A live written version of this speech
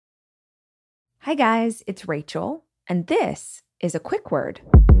Hi, guys, it's Rachel, and this is a quick word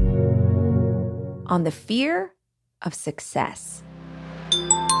on the fear of success.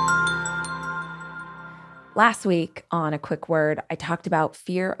 Last week on A Quick Word, I talked about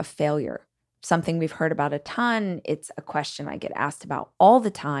fear of failure, something we've heard about a ton. It's a question I get asked about all the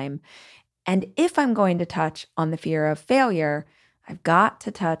time. And if I'm going to touch on the fear of failure, I've got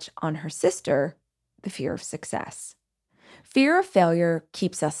to touch on her sister, the fear of success. Fear of failure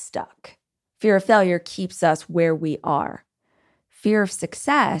keeps us stuck. Fear of failure keeps us where we are. Fear of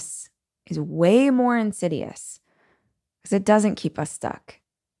success is way more insidious because it doesn't keep us stuck.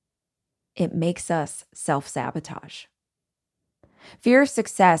 It makes us self-sabotage. Fear of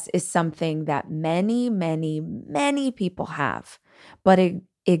success is something that many people have, but it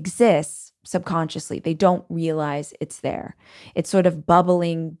exists subconsciously. They don't realize it's there. It's sort of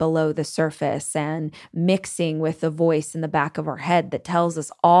bubbling below the surface and mixing with the voice in the back of our head that tells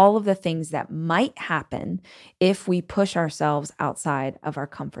us all of the things that might happen if we push ourselves outside of our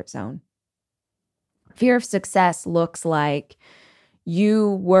comfort zone. Fear of success looks like you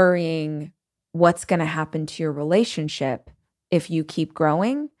worrying what's going to happen to your relationship if you keep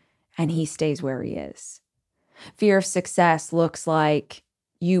growing and he stays where he is. Fear of success looks like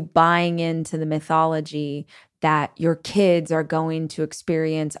you buying into the mythology that your kids are going to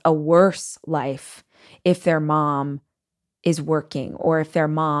experience a worse life if their mom is working, or if their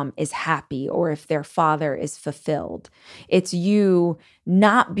mom is happy, or if their father is fulfilled. It's you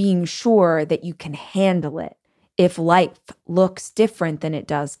not being sure that you can handle it if life looks different than it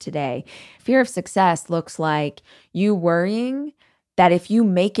does today. Fear of success looks like you worrying that if you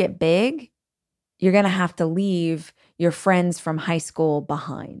make it big, you're going to have to leave your friends from high school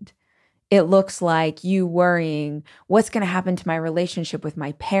behind. It looks like you worrying, what's going to happen to my relationship with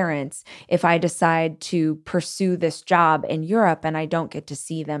my parents if I decide to pursue this job in Europe and I don't get to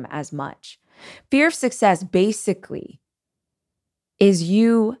see them as much. Fear of success basically is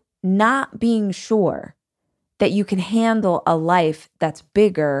you not being sure that you can handle a life that's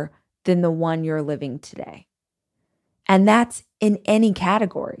bigger than the one you're living today. And that's in any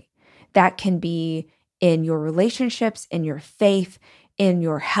category. That can be in your relationships, in your faith, in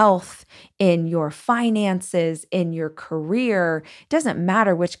your health, in your finances, in your career. It doesn't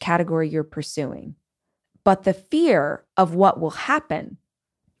matter which category you're pursuing. But the fear of what will happen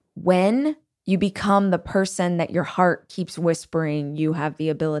when you become the person that your heart keeps whispering you have the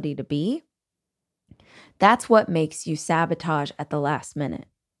ability to be, that's what makes you sabotage at the last minute.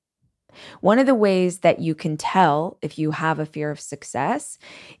 One of the ways that you can tell if you have a fear of success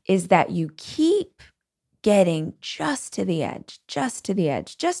is that you keep getting just to the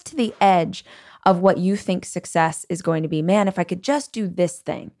edge of what you think success is going to be. Man, if I could just do this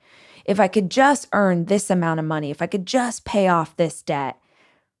thing, if I could just earn this amount of money, if I could just pay off this debt.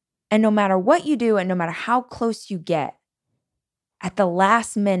 And no matter what you do and no matter how close you get, at the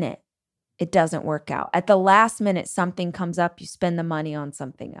last minute, it doesn't work out. At the last minute, something comes up, you spend the money on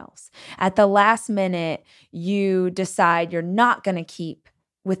something else. At the last minute, you decide you're not going to keep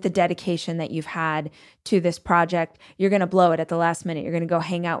with the dedication that you've had to this project. You're going to blow it at the last minute. You're going to go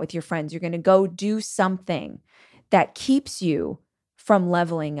hang out with your friends. You're going to go do something that keeps you from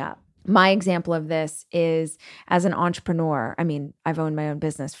leveling up. My example of this is as an entrepreneur. I mean, I've owned my own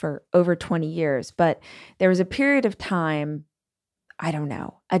business for over 20 years, but there was a period of time, I don't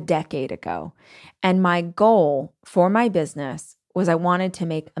know, a decade ago. And my goal for my business was I wanted to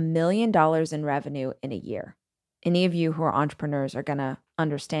make $1 million in revenue in a year. Any of you who are entrepreneurs are going to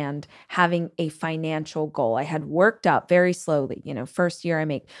understand having a financial goal. I had worked up very slowly. First year I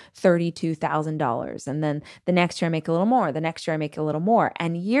make $32,000. And then the next year I make a little more. The next year I make a little more.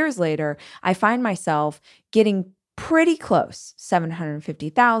 And years later, I find myself getting pretty close,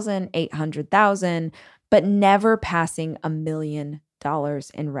 750,000, 800,000, but never passing $1 million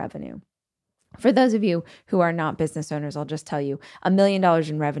in revenue. For those of you who are not business owners, I'll just tell you, $1 million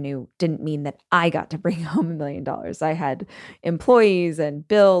in revenue didn't mean that I got to bring home $1 million. I had employees and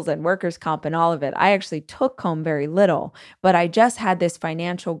bills and workers' comp and all of it. I actually took home very little, but I just had this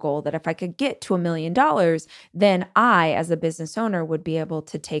financial goal that if I could get to $1 million, then I, as a business owner, would be able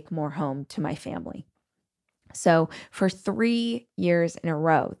to take more home to my family. So for 3 years in a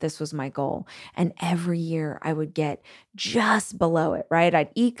row, this was my goal. And every year I would get just below it, right?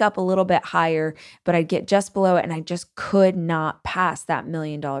 I'd eke up a little bit higher, but I'd get just below it. And I just could not pass that $1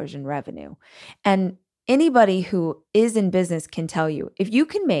 million in revenue. And anybody who is in business can tell you, if you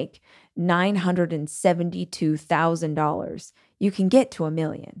can make $972,000, you can get to $1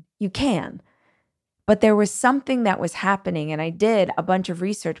 million. You can. But there was something that was happening. And I did a bunch of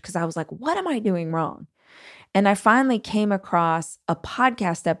research because I was like, what am I doing wrong? And I finally came across a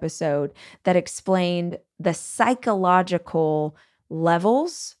podcast episode that explained the psychological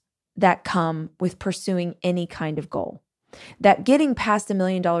levels that come with pursuing any kind of goal. That getting past $1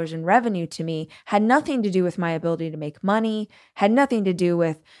 million in revenue to me had nothing to do with my ability to make money, had nothing to do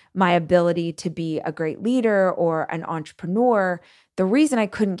with my ability to be a great leader or an entrepreneur. The reason I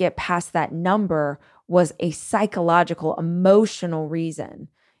couldn't get past that number was a psychological, emotional reason.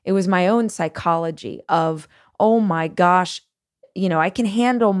 It was my own psychology of, oh my gosh, I can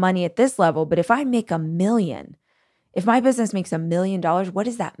handle money at this level, but if I make $1 million, if my business makes $1 million, what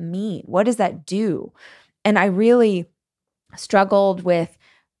does that mean? What does that do? And I really struggled with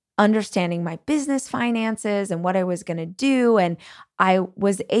understanding my business finances and what I was going to do. And I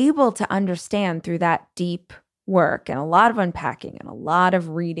was able to understand through that deep work and a lot of unpacking and a lot of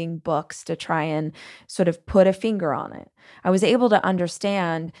reading books to try and sort of put a finger on it. I was able to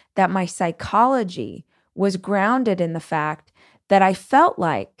understand that my psychology was grounded in the fact that I felt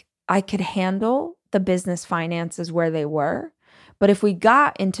like I could handle the business finances where they were. But if we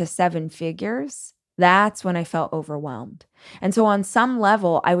got into 7 figures, that's when I felt overwhelmed. And so on some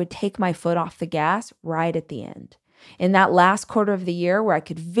level, I would take my foot off the gas right at the end. In that last quarter of the year where I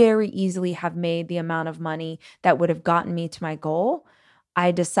could very easily have made the amount of money that would have gotten me to my goal,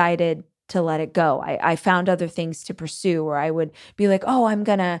 I decided to let it go. I found other things to pursue, or I would be like, oh, I'm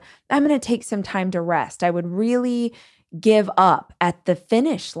gonna take some time to rest. I would really give up at the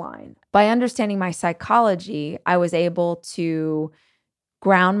finish line. By understanding my psychology, I was able to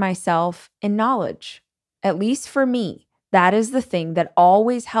ground myself in knowledge. At least for me, that is the thing that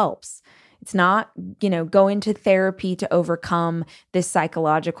always helps. It's not, going to therapy to overcome this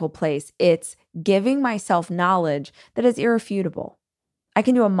psychological place. It's giving myself knowledge that is irrefutable. I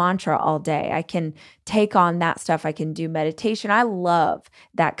can do a mantra all day. I can take on that stuff. I can do meditation. I love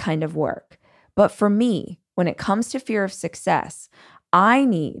that kind of work. But for me, when it comes to fear of success, I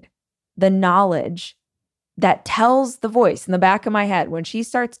need the knowledge that tells the voice in the back of my head when she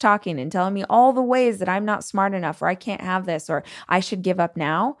starts talking and telling me all the ways that I'm not smart enough, or I can't have this, or I should give up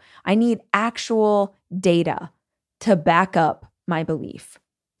now. I need actual data to back up my belief.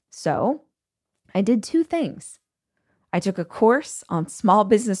 So I did 2 things. I took a course on small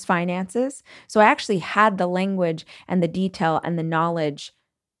business finances. So I actually had the language and the detail and the knowledge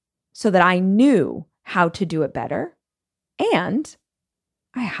so that I knew how to do it better. And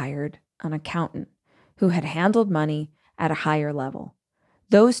I hired an accountant who had handled money at a higher level.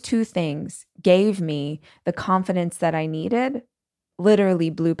 Those 2 things gave me the confidence that I needed,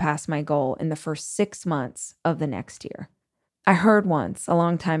 literally blew past my goal in the first 6 months of the next year. I heard once, a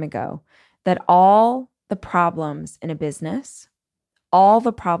long time ago, that all the problems in a business, all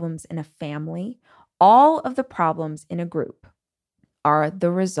the problems in a family, all of the problems in a group are the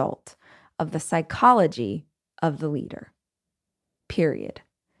result of the psychology of the leader. Period.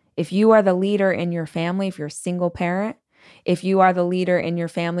 If you are the leader in your family, if you're a single parent, if you are the leader in your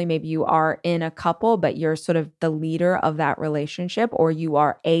family, maybe you are in a couple, but you're sort of the leader of that relationship, or you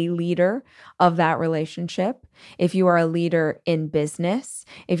are a leader of that relationship. If you are a leader in business,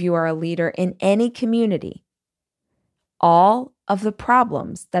 if you are a leader in any community, all of the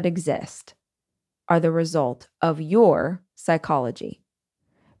problems that exist are the result of your psychology,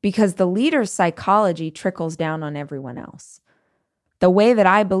 because the leader's psychology trickles down on everyone else. The way that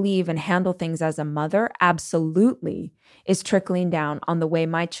I believe and handle things as a mother absolutely is trickling down on the way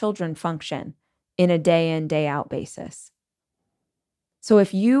my children function in a day in, day out basis. So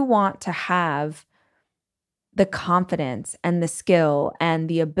if you want to have the confidence and the skill and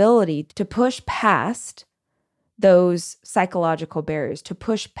the ability to push past those psychological barriers, to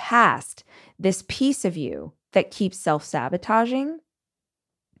push past this piece of you that keeps self-sabotaging,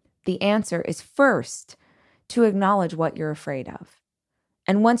 the answer is first to acknowledge what you're afraid of.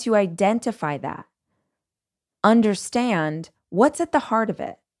 And once you identify that, understand what's at the heart of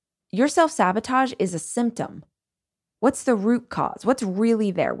it. Your self-sabotage is a symptom. What's the root cause? What's really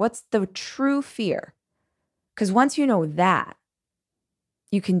there? What's the true fear? Because once you know that,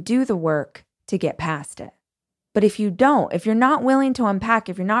 you can do the work to get past it. But if you don't, if you're not willing to unpack,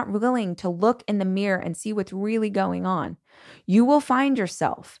 if you're not willing to look in the mirror and see what's really going on, you will find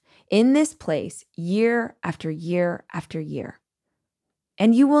yourself in this place year after year after year.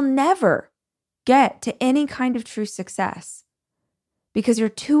 And you will never get to any kind of true success because you're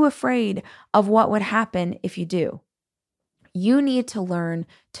too afraid of what would happen if you do. You need to learn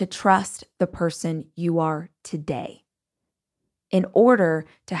to trust the person you are today in order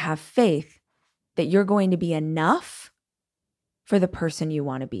to have faith that you're going to be enough for the person you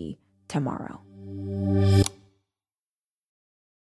want to be tomorrow.